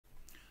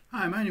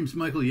Hi, my name is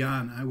Michael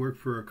Yan. I work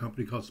for a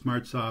company called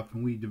SmartSoft,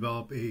 and we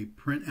develop a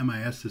print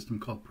MIS system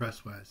called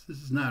PressWise.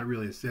 This is not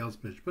really a sales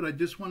pitch, but I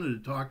just wanted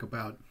to talk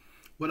about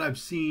what I've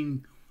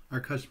seen our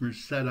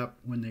customers set up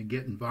when they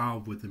get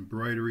involved with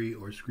embroidery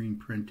or screen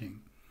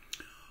printing.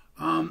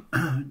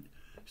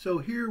 So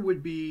here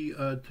would be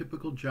a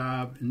typical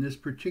job. In this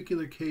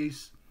particular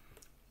case,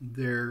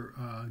 they're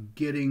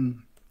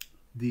getting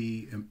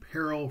the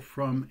apparel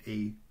from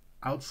a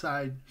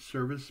outside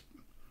service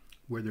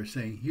where they're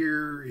saying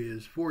here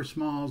is 4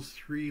 smalls,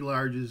 3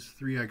 larges,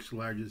 3 extra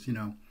larges,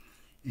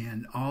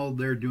 and all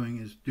they're doing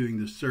is doing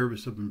the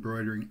service of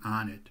embroidering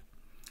on it.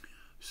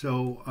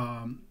 So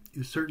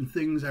certain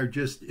things are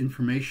just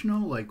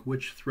informational, like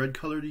which thread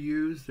color to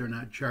use. They're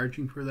not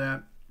charging for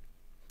that.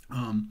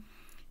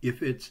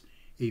 If it's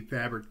a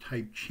fabric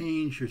type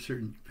change, or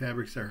certain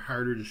fabrics are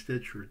harder to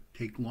stitch or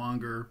take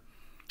longer,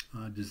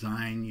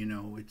 design,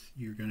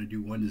 you're going to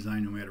do one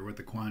design no matter what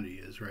the quantity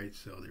is, right?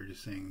 So they're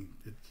just saying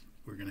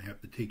we're going to have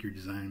to take your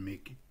design and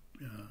make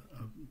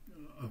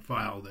a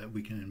file that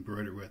we can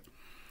embroider with.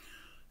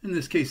 In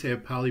this case, they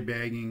have poly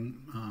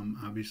bagging.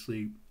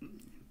 Obviously,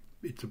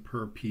 it's a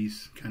per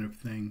piece kind of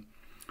thing.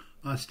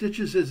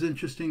 Stitches is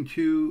interesting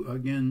too.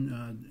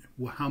 Again,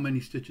 how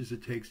many stitches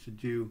it takes to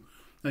do.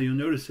 Now you'll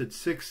notice that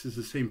 6 is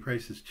the same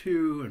price as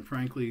 2, and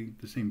frankly,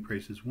 the same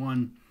price as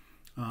 1.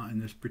 In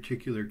this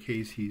particular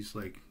case, he's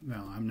like,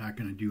 well, I'm not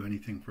going to do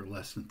anything for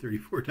less than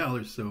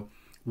 $34, so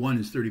 1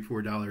 is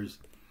 $34.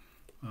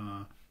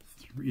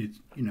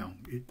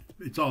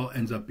 It all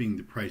ends up being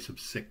the price of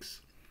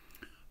 6.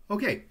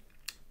 Okay,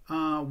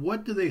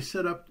 what do they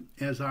set up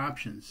as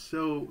options?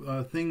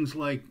 So things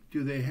like,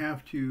 do they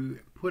have to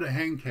put a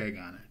hang tag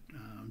on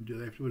it? Do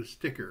they have to put a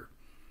sticker?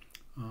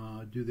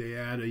 Do they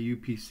add a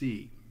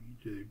UPC?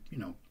 Do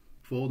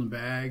fold and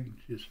bag,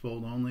 just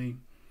fold only?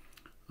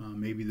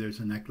 Maybe there's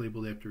a neck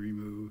label they have to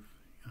remove.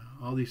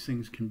 All these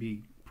things can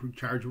be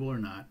chargeable or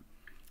not.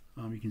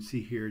 You can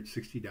see here it's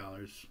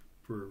 $60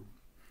 for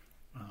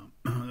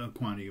a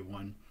quantity of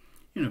 1.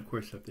 And of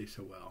course, if they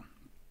say, well,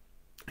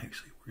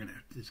 actually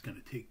it's going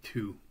to take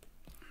 2,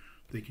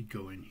 they could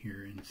go in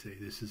here and say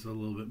this is a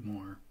little bit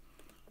more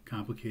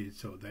complicated,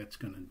 so that's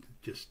going to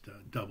just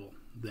double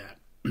that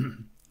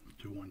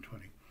to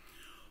 120.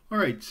 All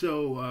right,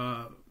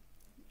 so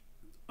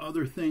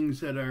other things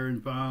that are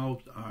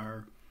involved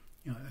are,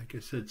 like I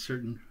said,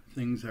 certain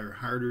things are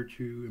harder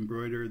to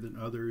embroider than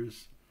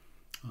others.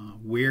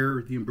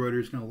 Where the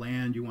embroidery is going to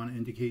land, you want to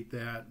indicate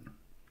that.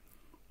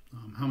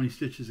 How many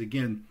stitches?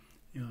 Again,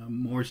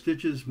 more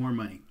stitches, more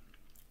money.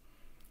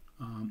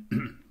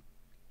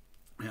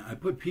 I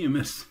put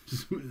PMS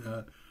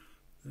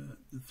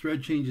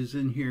thread changes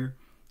in here,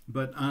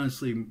 but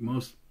honestly,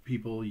 most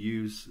people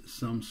use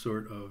some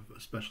sort of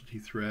specialty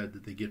thread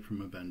that they get from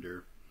a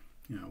vendor,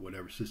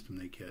 whatever system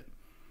they get.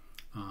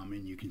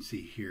 And you can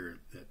see here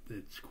that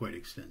it's quite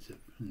extensive,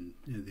 and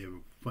they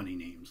have funny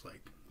names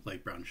like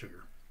light brown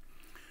sugar.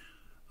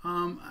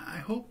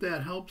 I hope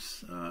that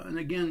helps. And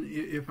again,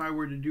 if I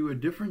were to do a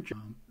different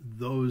job,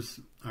 those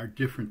are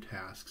different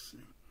tasks.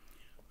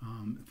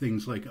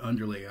 Things like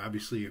underlay.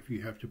 Obviously, if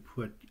you have to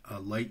put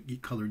a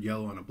light colored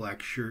yellow on a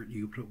black shirt,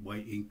 you put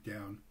white ink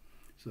down.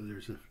 So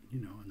there's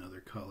another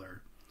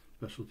color.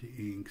 Specialty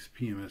inks,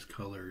 PMS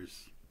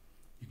colors.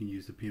 You can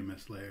use the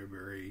PMS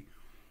library.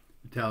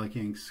 Metallic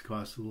inks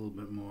cost a little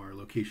bit more.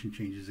 Location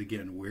changes.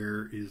 Again,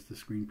 where is the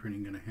screen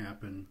printing going to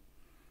happen?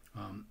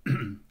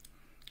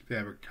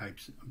 Fabric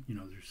types,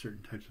 there's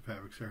certain types of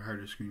fabrics that are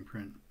harder to screen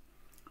print.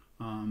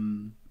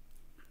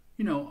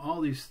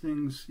 All these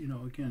things,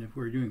 again, if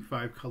we're doing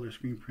 5 color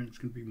screen print, it's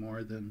going to be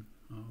more than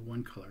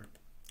 1 color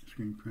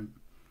screen print.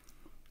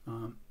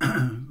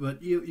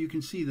 But you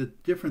can see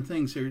that different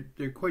things,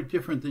 they're quite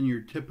different than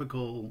your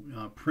typical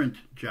print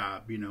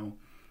job,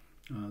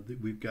 that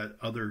we've got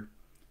other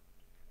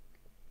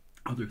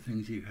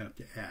things you have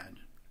to add.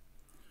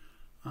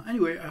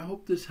 Anyway, I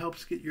hope this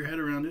helps get your head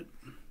around it.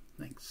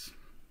 Thanks.